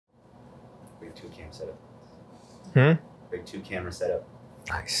Big 2-cam setup. Big 2-camera setup.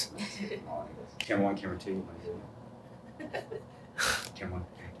 Nice. Camera 1, camera 2. Camera 1.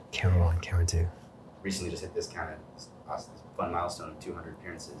 Camera 1, camera 2. Recently just hit this kind of fun milestone of 200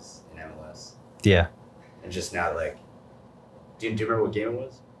 appearances in MLS. Yeah. And just now, like, do you remember what game it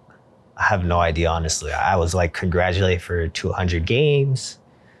was? I have no idea, honestly. I was like congratulated for 200 games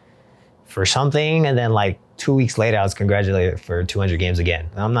for something, and then like 2 weeks later, I was congratulated for 200 games again.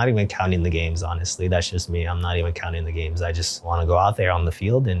 I'm not even counting the games, honestly. That's just me. I'm not even counting the games. I just want to go out there on the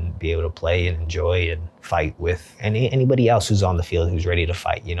field and be able to play and enjoy and fight with anybody else who's on the field who's ready to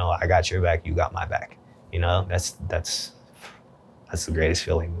fight. You know, I got your back, you got my back. You know, that's the greatest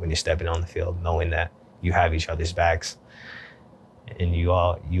feeling when you're stepping on the field, knowing that you have each other's backs and you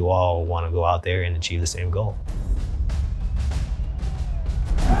all want to go out there and achieve the same goal.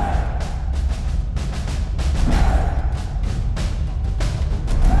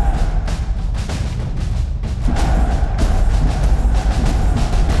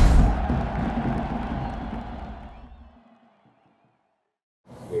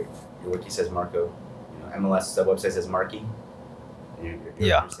 Your wiki says Marco. You know, MLS website says Marky. And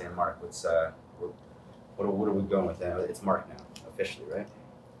you're saying Mark. What are we going with that? It's Mark now, officially, right?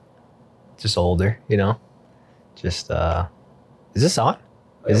 Just older, you know. Just is this on?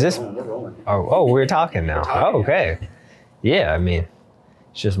 Is this? We're rolling. Oh, we're talking now. Okay. Yeah, I mean,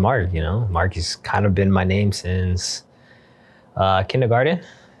 it's just Mark, you know. Mark has kind of been my name since kindergarten.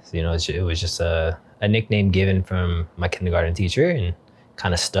 So, you know, it was just a nickname given from my kindergarten teacher and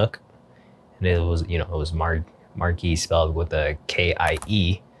kind of stuck. And it was, you know, it was Marky spelled with a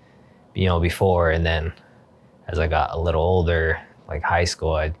K-I-E, you know, before. And then as I got a little older, like high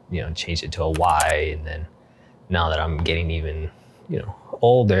school, I, you know, changed it to a Y. And then now that I'm getting even, you know,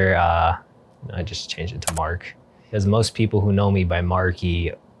 older, I just changed it to Mark. Because most people who know me by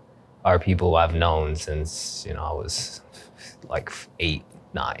Marky are people who I've known since, you know, I was like 8,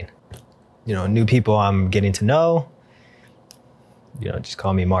 9. You know, new people I'm getting to know, you know, just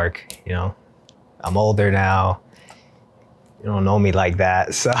call me Mark, you know. I'm older now. You don't know me like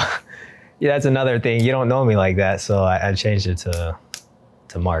that. So yeah, that's another thing. You don't know me like that. So I changed it to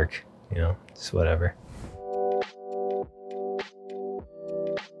Mark, you know, just whatever.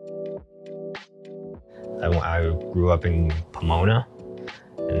 I grew up in Pomona,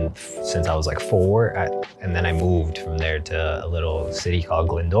 and since I was like 4, and then I moved from there to a little city called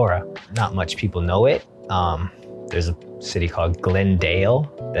Glendora. Not much people know it. There's a city called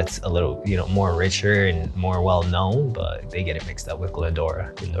Glendale that's a little, you know, more richer and more well known, but they get it mixed up with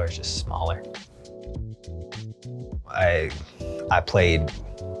Glendora. Glendora's just smaller. I played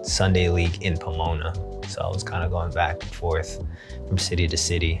Sunday League in Pomona, so I was kind of going back and forth from city to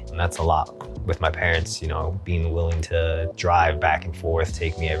city, and that's a lot with my parents, you know, being willing to drive back and forth,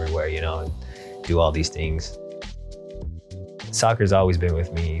 take me everywhere, you know, and do all these things. Soccer's always been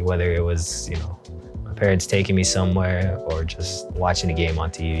with me, whether it was, you know, my parents taking me somewhere or just watching a game on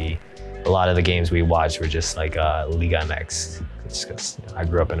TV. A lot of the games we watched were just like Liga MX. It's because, you know, I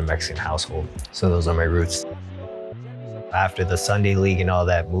grew up in a Mexican household, so those are my roots. After the Sunday League and all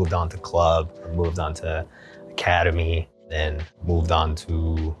that, moved on to club, moved on to academy, then moved on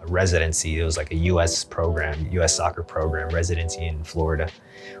to a residency. It was like a U.S. program, U.S. soccer program, residency in Florida,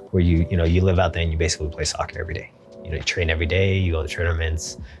 where you live out there and you basically play soccer every day. You know, you train every day, you go to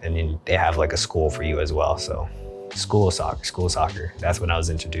tournaments, and then they have like a school for you as well. So school soccer. That's when I was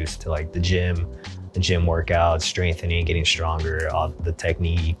introduced to like the gym workouts, strengthening, getting stronger, all the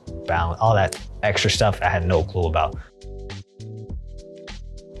technique, balance, all that extra stuff I had no clue about.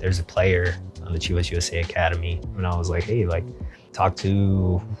 There's a player on the Chivas USA Academy, and I was like, hey, like, talk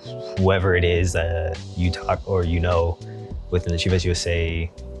to whoever it is that you talk or you know within the Chivas USA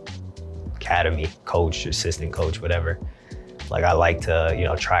Academy, coach, assistant coach, whatever. Like, I like to, you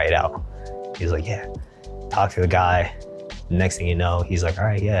know, try it out. He's like, yeah, talk to the guy. The next thing you know, he's like, all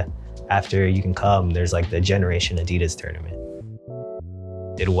right, yeah, after you can come, there's like the Generation Adidas tournament.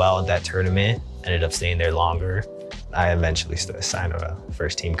 Did well at that tournament, ended up staying there longer. I eventually signed a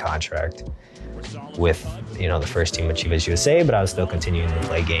first team contract with, you know, the first team of Chivas USA, but I was still continuing to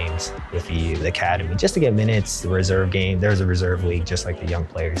play games with the academy just to get minutes, the reserve game. There's a reserve league, just like the young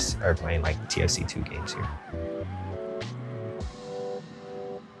players are playing like TFC 2 games here.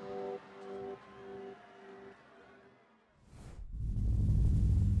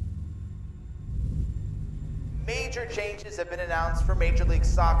 Major changes have been announced announced for Major League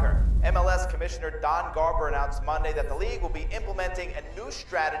Soccer. MLS Commissioner Don Garber announced Monday that the league will be implementing a new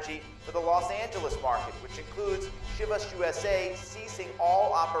strategy for the Los Angeles market, which includes Chivas USA ceasing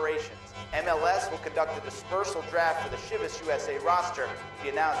all operations. MLS will conduct a dispersal draft for the Chivas USA roster to be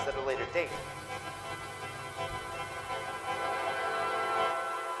announced at a later date.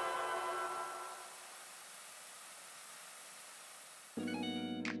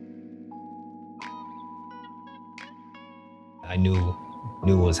 I knew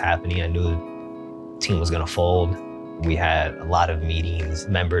what was happening. I knew the team was gonna fold. We had a lot of meetings,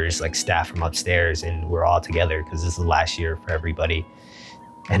 members, like staff from upstairs, and we're all together because this is the last year for everybody.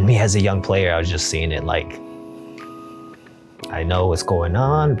 And me as a young player, I was just seeing it like, I know what's going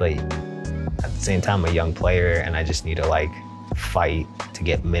on, but at the same time, I'm a young player and I just need to like fight to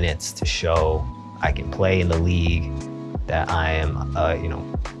get minutes to show I can play in the league, that I am,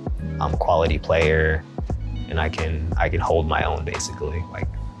 I'm a quality player, and I can hold my own basically. Like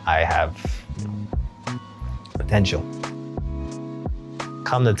I have potential.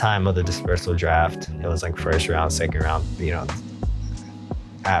 Come the time of the dispersal draft, it was like first round, second round,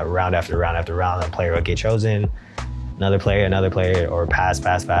 round after round after round, a player would get chosen, another player, or pass,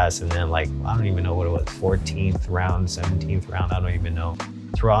 and then like, I don't even know what it was, 14th round, 17th round, I don't even know.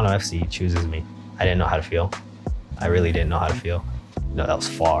 Toronto FC chooses me. I didn't know how to feel. I really didn't know how to feel. No, that was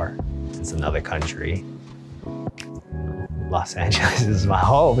far. It's another country. Los Angeles is my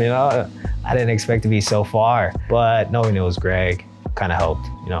home, I didn't expect to be so far, but knowing it was Greg kind of helped.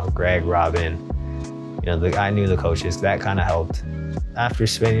 Greg, Robin, I knew the coaches, that kind of helped. After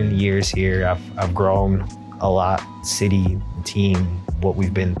spending years here, I've grown a lot. City, team, what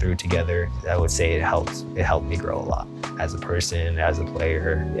we've been through together, I would say it helped me grow a lot as a person, as a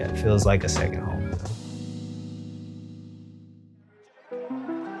player. Yeah, it feels like a second home.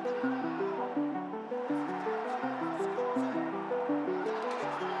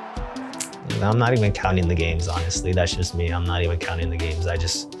 I'm not even counting the games, honestly. That's just me. I'm not even counting the games.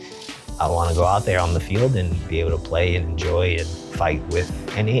 I want to go out there on the field and be able to play and enjoy and fight with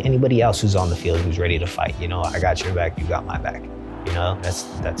anybody else who's on the field who's ready to fight. I got your back, you got my back. That's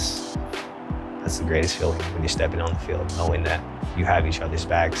the greatest feeling when you're stepping on the field, knowing that you have each other's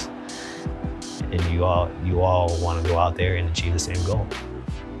backs and you all want to go out there and achieve the same goal.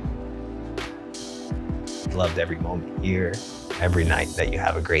 Loved every moment here. Every night that you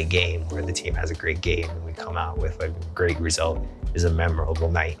have a great game, where the team has a great game and we come out with a great result, is a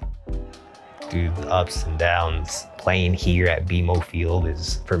memorable night. Through the ups and downs, playing here at BMO Field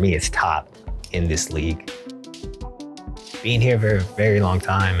for me, it's top in this league. Being here for a very long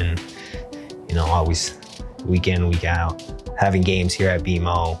time and, always week in, week out, having games here at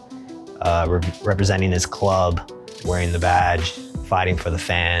BMO, representing this club, wearing the badge, fighting for the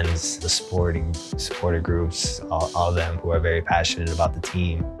fans, the supporter groups, all of them who are very passionate about the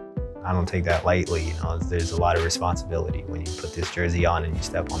team. I don't take that lightly, there's a lot of responsibility when you put this jersey on and you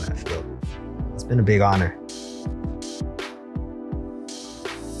step on that field. It's been a big honor.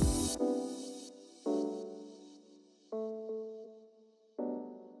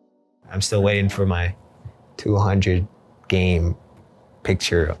 I'm still waiting for my 200 game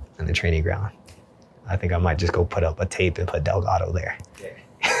picture in the training ground. I think I might just go put up a tape and put Delgado there. Okay.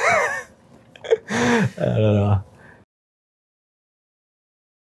 I don't know.